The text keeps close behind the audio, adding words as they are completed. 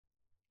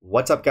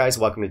What's up, guys?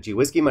 Welcome to G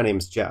Whiskey. My name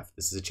is Jeff.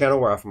 This is a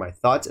channel where I offer my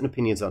thoughts and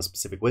opinions on a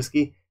specific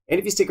whiskey, and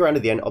if you stick around to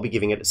the end, I'll be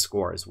giving it a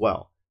score as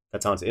well. If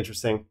that sounds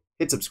interesting,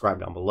 hit subscribe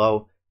down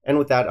below. And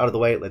with that out of the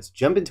way, let's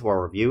jump into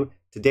our review.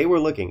 Today we're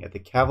looking at the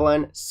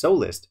Kavalan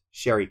Solist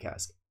Sherry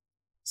Cask.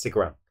 Stick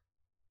around.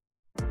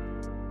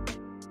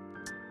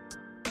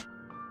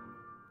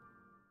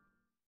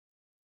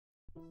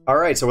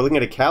 Alright, so we're looking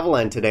at a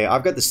Kavalan today.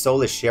 I've got the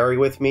Solist Sherry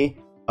with me.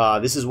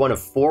 This is one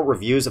of 4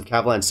 reviews of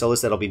Kavalan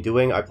Solist that I'll be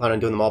doing. I plan on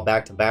doing them all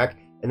back to back.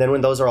 And then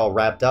when those are all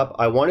wrapped up,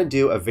 I want to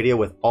do a video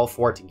with all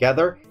 4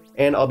 together.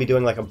 And I'll be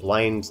doing like a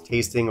blind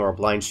tasting or a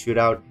blind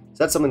shootout. So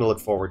that's something to look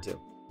forward to.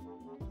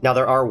 Now,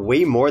 there are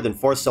way more than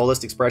 4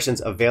 Solist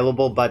expressions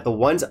available, but the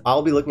ones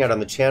I'll be looking at on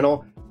the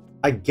channel,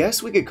 I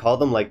guess we could call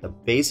them like the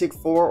basic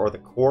 4 or the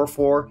core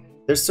 4.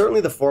 They're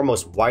certainly the 4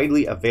 most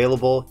widely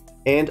available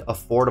and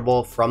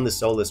affordable from the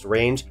Solist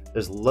range.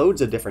 There's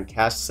loads of different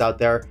casks out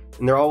there,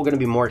 and they're all going to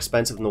be more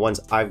expensive than the ones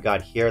I've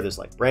got here. There's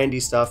like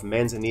brandy stuff,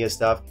 manzanilla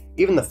stuff,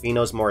 even the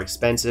Fino's more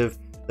expensive.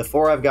 The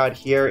 4 I've got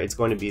here, it's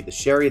going to be the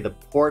sherry, the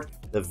port,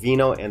 the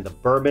vino, and the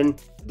bourbon.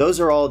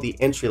 Those are all the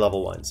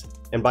entry-level ones.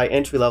 And by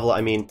entry-level,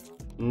 I mean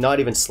not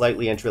even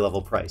slightly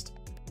entry-level priced,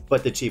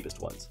 but the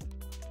cheapest ones.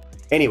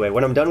 Anyway,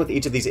 when I'm done with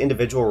each of these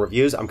individual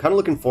reviews, I'm kind of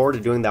looking forward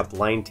to doing that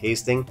blind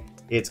tasting.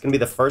 It's going to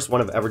be the first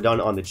one I've ever done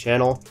on the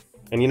channel.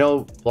 And you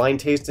know, blind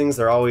tastings,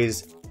 they're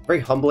always very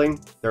humbling.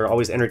 They're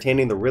always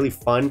entertaining. They're really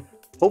fun.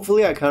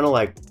 Hopefully I kind of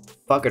like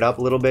fuck it up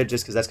a little bit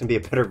just because that's going to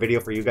be a better video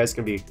for you guys. It's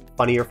going to be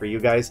funnier for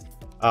you guys.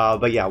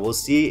 But yeah, we'll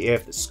see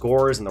if the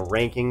scores and the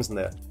rankings and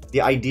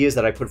the ideas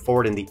that I put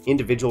forward in the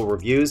individual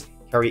reviews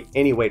carry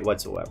any weight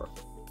whatsoever.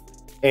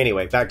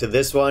 Anyway, back to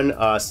this one.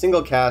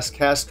 Single cask,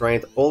 cask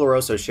strength,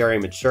 oloroso sherry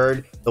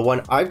matured. The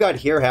one I've got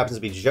here happens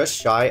to be just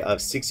shy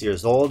of 6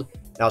 years old.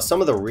 Now, some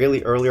of the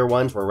really earlier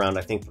ones were around,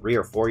 I think, 3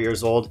 or 4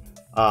 years old.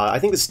 I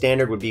think the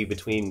standard would be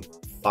between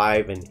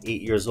 5 and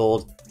 8 years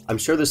old. I'm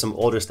sure there's some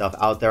older stuff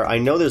out there. I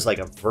know there's like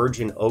a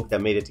virgin oak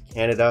that made it to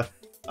Canada.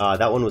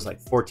 That one was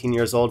like 14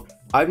 years old.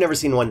 I've never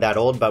seen one that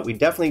old, but we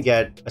definitely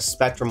get a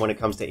spectrum when it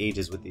comes to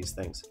ages with these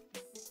things.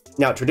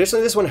 Now,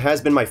 traditionally, this one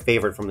has been my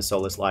favorite from the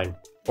Solist line.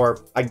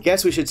 Or I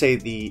guess we should say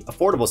the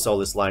affordable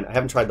Solist line. I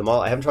haven't tried them all.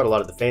 I haven't tried a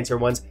lot of the fancier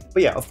ones.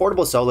 But yeah,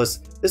 affordable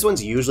Solist, this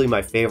one's usually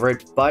my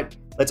favorite. But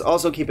let's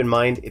also keep in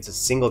mind it's a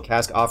single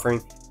cask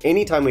offering.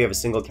 Anytime we have a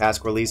single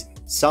cask release,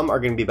 some are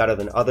going to be better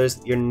than others.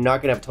 You're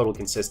not going to have total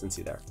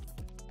consistency there.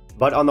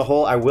 But on the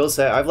whole, I will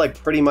say I've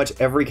liked pretty much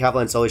every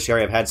Kavalan Solist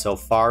Sherry I've had so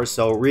far.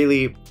 So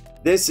really,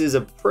 this is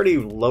a pretty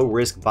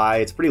low-risk buy.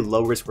 It's a pretty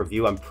low-risk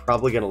review. I'm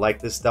probably going to like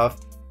this stuff.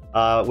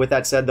 With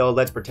that said, though,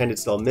 let's pretend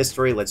it's still a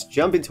mystery. Let's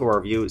jump into our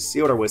review,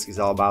 see what our whiskey's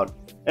all about.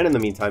 And in the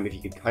meantime, if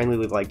you could kindly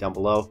leave a like down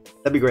below,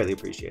 that'd be greatly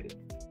appreciated.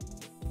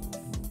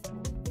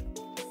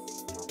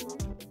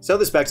 So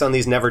the specs on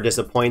these never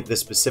disappoint.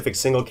 This specific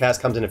single cask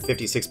comes in at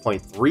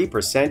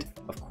 56.3%.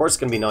 Of course, it's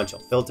going to be non-chill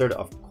filtered.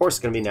 Of course, it's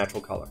going to be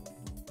natural color.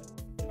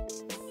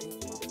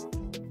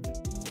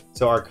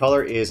 So our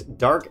color is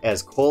dark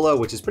as cola,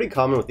 which is pretty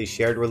common with these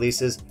shared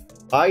releases.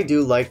 I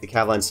do like the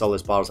Kavalan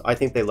Solist bottles. I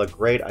think they look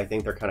great. I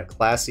think they're kind of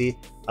classy.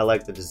 I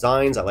like the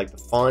designs. I like the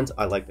fonts.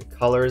 I like the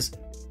colors.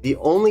 The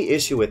only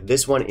issue with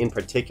this one in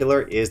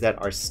particular is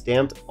that our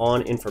stamped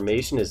on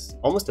information is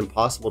almost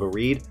impossible to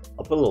read.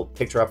 I'll put a little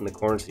picture up in the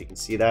corner so you can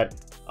see that.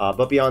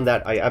 But beyond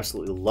that, I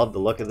absolutely love the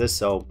look of this.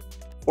 So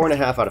 4.5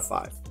 out of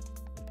 5.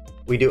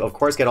 We do, of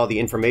course, get all the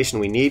information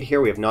we need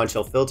here. We have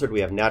non-chill filtered. We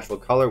have natural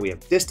color. We have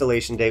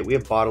distillation date. We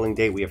have bottling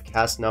date. We have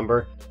cask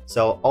number.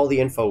 So all the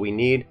info we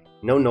need.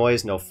 No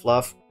noise, no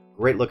fluff,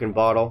 great looking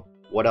bottle.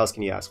 What else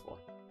can you ask for?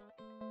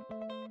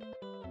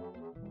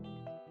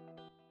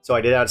 So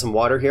I did add some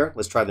water here.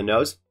 Let's try the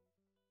nose.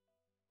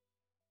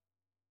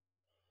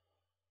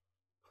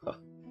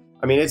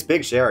 I mean, it's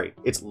big sherry.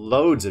 It's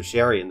loads of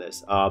sherry in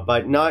this,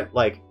 but not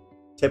like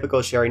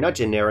typical sherry, not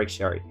generic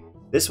sherry.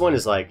 This one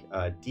is like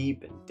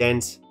deep and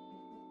dense.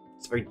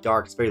 It's very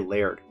dark, it's very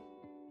layered.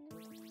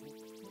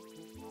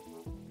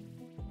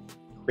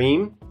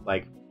 Cream,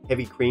 like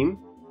heavy cream.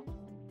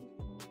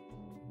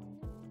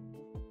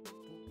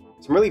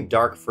 Some really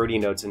dark fruity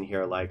notes in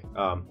here, like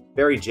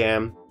berry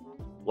jam,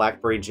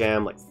 blackberry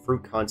jam, like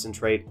fruit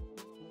concentrate,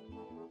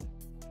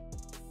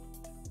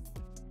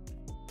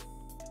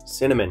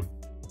 cinnamon,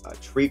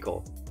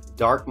 treacle,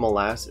 dark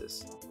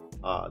molasses.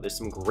 There's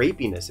some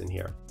grapiness in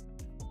here.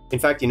 In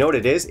fact, you know what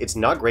it is? It's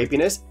not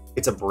grapiness,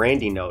 it's a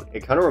brandy note.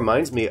 It kind of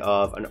reminds me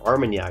of an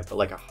Armagnac, but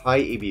like a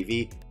high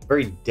ABV,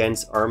 very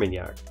dense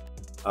Armagnac.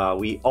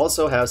 We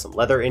also have some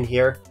leather in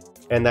here,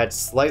 and that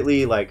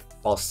slightly like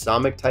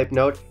balsamic type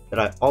note that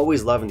I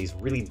always love in these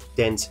really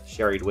dense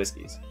sherried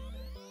whiskeys.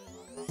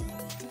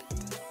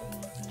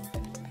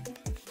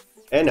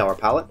 And now our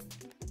palate.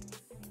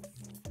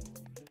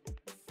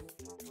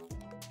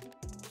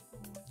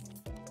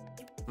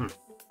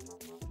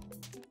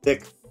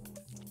 Thick,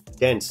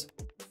 dense,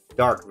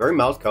 dark, very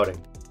mouth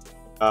coating.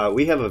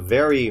 We have a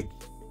very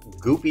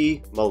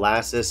goopy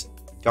molasses,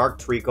 dark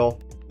treacle,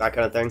 that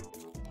kind of thing.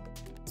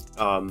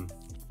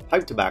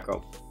 Pipe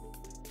tobacco,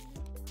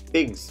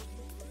 figs,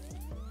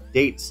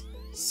 dates,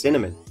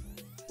 cinnamon.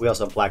 We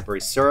also have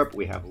blackberry syrup,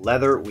 we have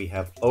leather, we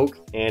have oak,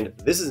 and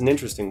this is an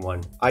interesting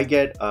one. I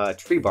get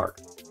tree bark,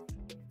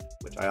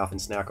 which I often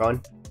snack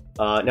on.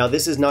 Now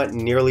this is not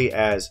nearly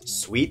as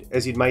sweet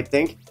as you might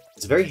think.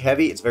 It's very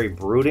heavy, it's very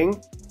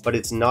brooding, but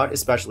it's not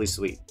especially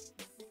sweet.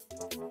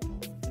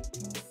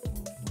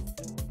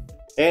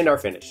 And our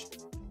finish.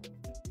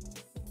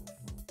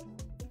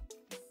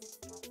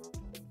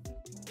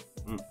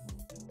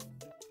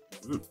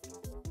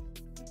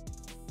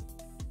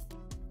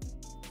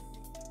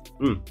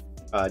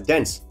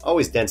 Dense,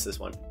 always dense, this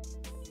one.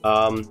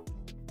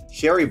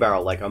 Sherry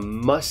barrel, like a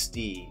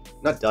musty,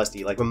 not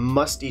dusty, like a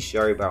musty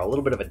sherry barrel, a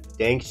little bit of a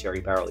dank sherry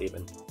barrel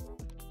even.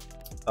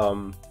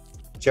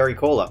 Cherry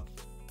cola,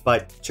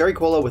 but cherry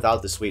cola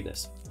without the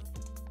sweetness,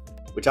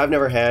 which I've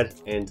never had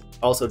and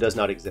also does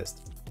not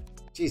exist.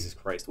 Jesus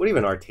Christ, what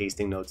even are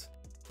tasting notes?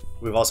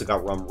 We've also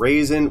got rum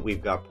raisin,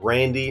 we've got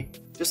brandy,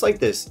 just like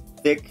this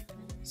thick,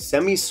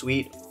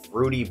 semi-sweet,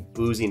 fruity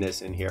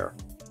booziness in here.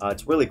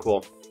 It's really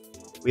cool.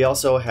 We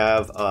also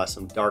have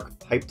some dark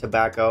pipe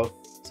tobacco,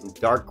 some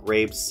dark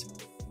grapes.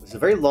 It's a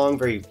very long,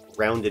 very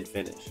rounded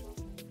finish.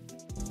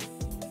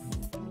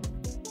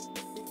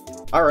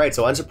 Alright,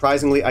 so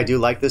unsurprisingly, I do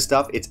like this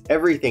stuff. It's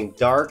everything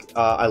dark.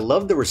 I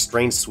love the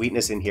restrained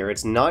sweetness in here.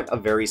 It's not a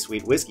very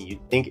sweet whiskey.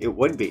 You'd think it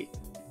would be.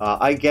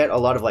 I get a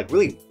lot of like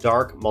really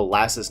dark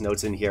molasses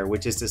notes in here,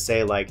 which is to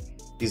say like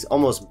these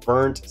almost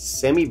burnt,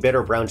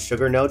 semi-bitter brown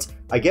sugar notes.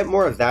 I get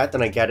more of that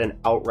than I get an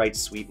outright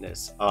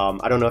sweetness.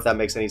 I don't know if that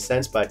makes any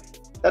sense, but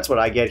that's what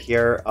I get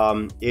here.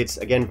 It's,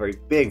 again, very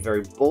big,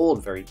 very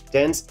bold, very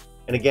dense,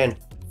 and again,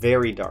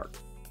 very dark.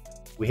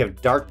 We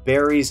have dark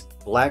berries,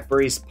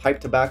 blackberries,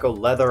 pipe tobacco,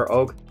 leather,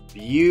 oak.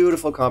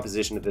 Beautiful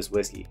composition of this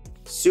whiskey.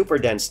 Super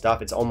dense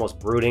stuff. It's almost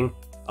brooding.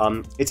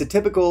 It's a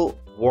typical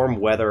warm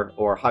weather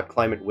or hot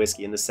climate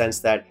whiskey in the sense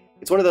that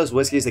it's one of those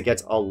whiskeys that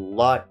gets a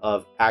lot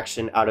of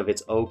action out of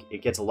its oak.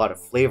 It gets a lot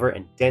of flavor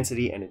and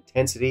density and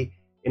intensity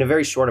in a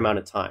very short amount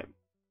of time.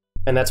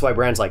 And that's why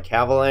brands like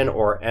Kavalan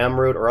or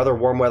Amrut or other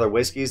warm weather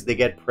whiskeys, they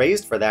get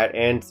praised for that,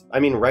 and I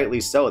mean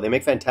rightly so. They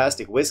make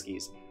fantastic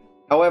whiskeys.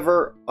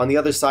 However, on the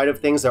other side of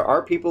things, there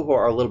are people who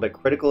are a little bit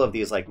critical of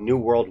these like New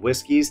World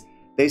whiskeys.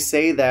 They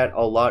say that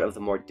a lot of the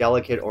more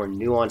delicate or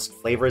nuanced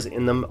flavors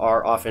in them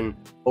are often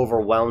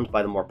overwhelmed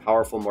by the more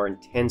powerful, more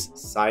intense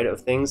side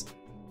of things.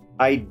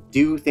 I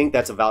do think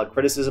that's a valid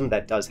criticism.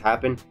 That does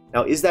happen.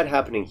 Now, is that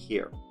happening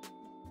here?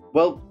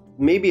 Well,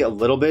 maybe a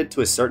little bit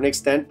to a certain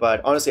extent,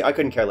 but honestly, I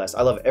couldn't care less.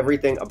 I love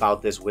everything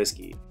about this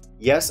whiskey.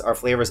 Yes, our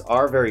flavors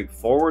are very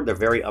forward. They're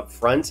very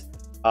upfront.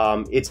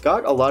 It's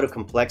got a lot of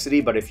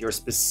complexity, but if you're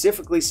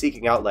specifically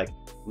seeking out like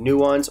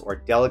nuance or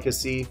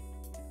delicacy,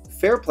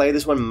 fair play,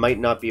 this one might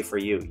not be for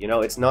you. You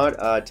know, it's not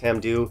a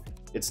Tamdhu.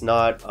 It's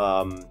not,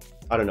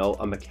 I don't know,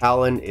 a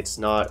Macallan. It's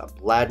not a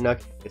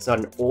Bladnoch. It's not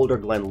an older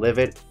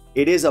Glenlivet.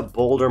 It is a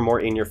bolder,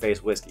 more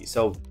in-your-face whiskey,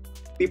 so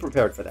be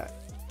prepared for that.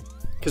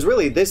 Because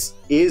really, this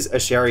is a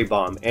sherry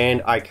bomb,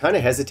 and I kind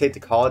of hesitate to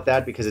call it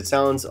that because it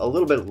sounds a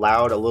little bit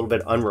loud, a little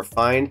bit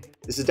unrefined.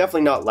 This is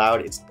definitely not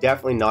loud, it's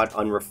definitely not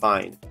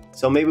unrefined.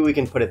 So maybe we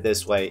can put it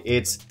this way,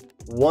 it's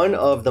one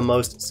of the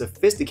most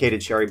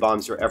sophisticated sherry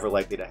bombs you're ever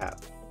likely to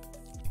have.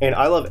 And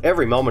I love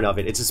every moment of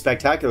it. It's a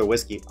spectacular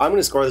whiskey. I'm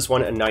going to score this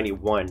one a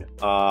 91.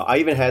 I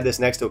even had this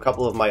next to a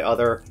couple of my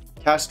other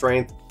cask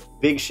strength,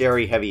 big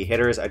sherry heavy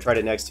hitters. I tried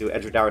it next to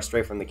Edgewood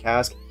straight from the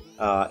cask.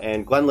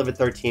 And Glenlivet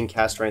 13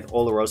 cask strength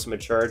oloroso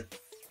matured.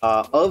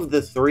 Of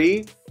the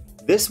three,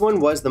 this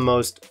one was the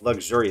most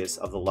luxurious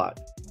of the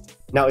lot.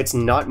 Now, it's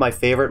not my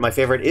favorite. My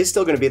favorite is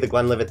still going to be the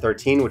Glenlivet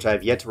 13, which I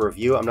have yet to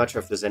review. I'm not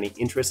sure if there's any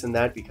interest in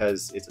that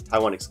because it's a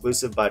Taiwan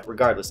exclusive, but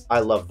regardless,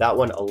 I love that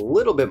one a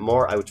little bit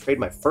more. I would trade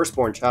my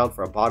firstborn child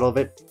for a bottle of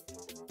it.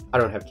 I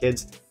don't have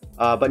kids.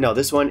 But no,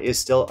 this one is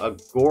still a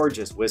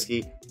gorgeous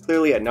whiskey.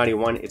 Clearly at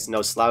 91, it's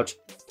no slouch.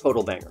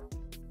 Total banger.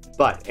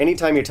 But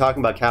anytime you're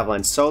talking about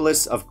Kavalan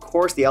Solist, of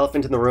course the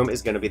elephant in the room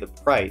is going to be the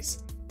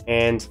price.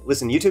 And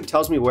listen, YouTube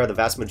tells me where the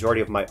vast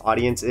majority of my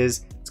audience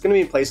is. It's going to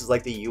be in places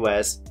like the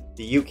US,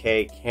 the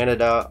UK,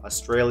 Canada,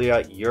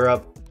 Australia,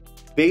 Europe,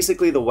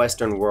 basically the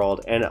Western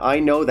world. And I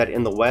know that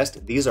in the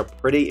West, these are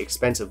pretty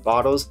expensive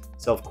bottles.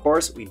 So of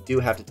course, we do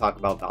have to talk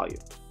about value.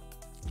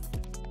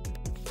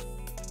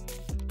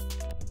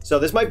 So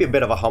this might be a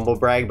bit of a humble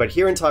brag, but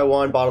here in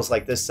Taiwan, bottles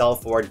like this sell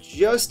for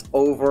just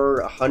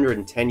over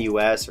 110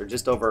 US or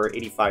just over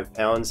 85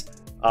 pounds.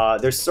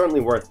 They're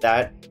certainly worth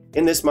that.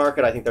 In this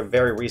market, I think they're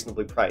very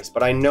reasonably priced,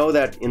 but I know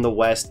that in the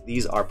West,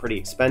 these are pretty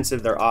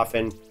expensive. They're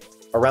often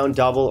around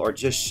double or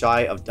just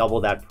shy of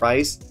double that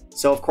price.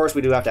 So of course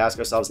we do have to ask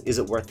ourselves, is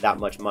it worth that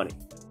much money?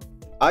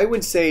 I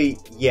would say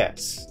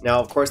yes. Now,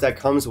 of course, that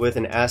comes with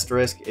an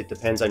asterisk. It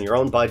depends on your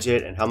own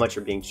budget and how much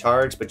you're being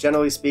charged, but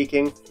generally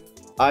speaking,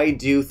 I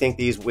do think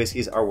these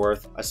whiskeys are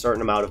worth a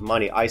certain amount of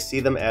money. I see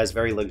them as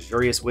very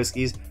luxurious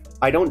whiskeys.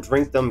 I don't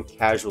drink them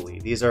casually.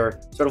 These are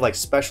sort of like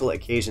special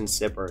occasion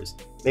sippers.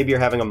 Maybe you're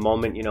having a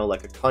moment, you know,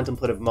 like a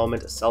contemplative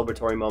moment, a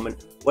celebratory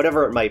moment,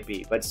 whatever it might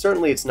be. But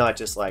certainly it's not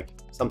just like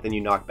something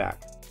you knock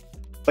back.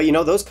 But you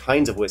know, those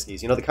kinds of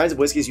whiskeys, you know, the kinds of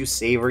whiskeys you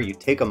savor, you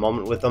take a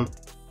moment with them,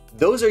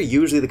 those are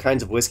usually the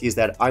kinds of whiskeys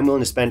that I'm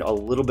willing to spend a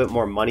little bit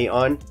more money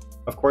on.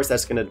 Of course,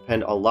 that's going to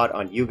depend a lot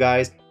on you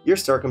guys, your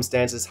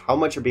circumstances, how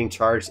much you're being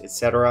charged,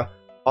 etc.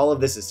 All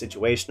of this is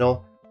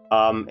situational.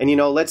 And you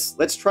know,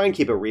 let's try and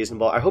keep it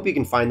reasonable. I hope you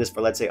can find this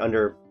for, let's say,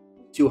 under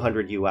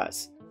 200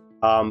 US.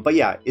 But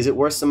yeah, is it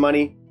worth some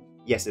money?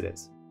 Yes, it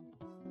is.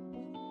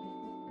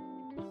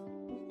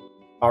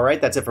 All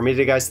right, that's it for me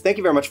today, guys. Thank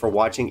you very much for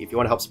watching. If you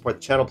want to help support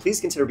the channel, please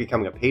consider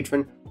becoming a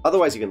patron.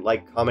 Otherwise, you can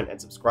like, comment, and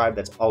subscribe.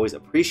 That's always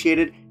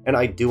appreciated. And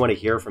I do want to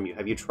hear from you.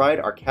 Have you tried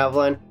our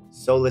Kavalan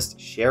Solist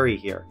Sherry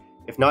here?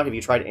 If not, have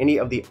you tried any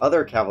of the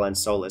other Kavalan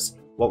Solist?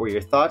 What were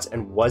your thoughts,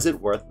 and was it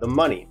worth the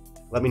money?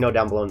 Let me know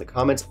down below in the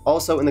comments.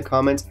 Also in the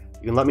comments,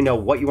 you can let me know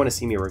what you want to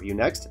see me review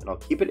next, and I'll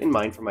keep it in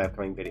mind for my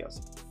upcoming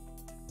videos.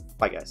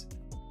 Bye, guys.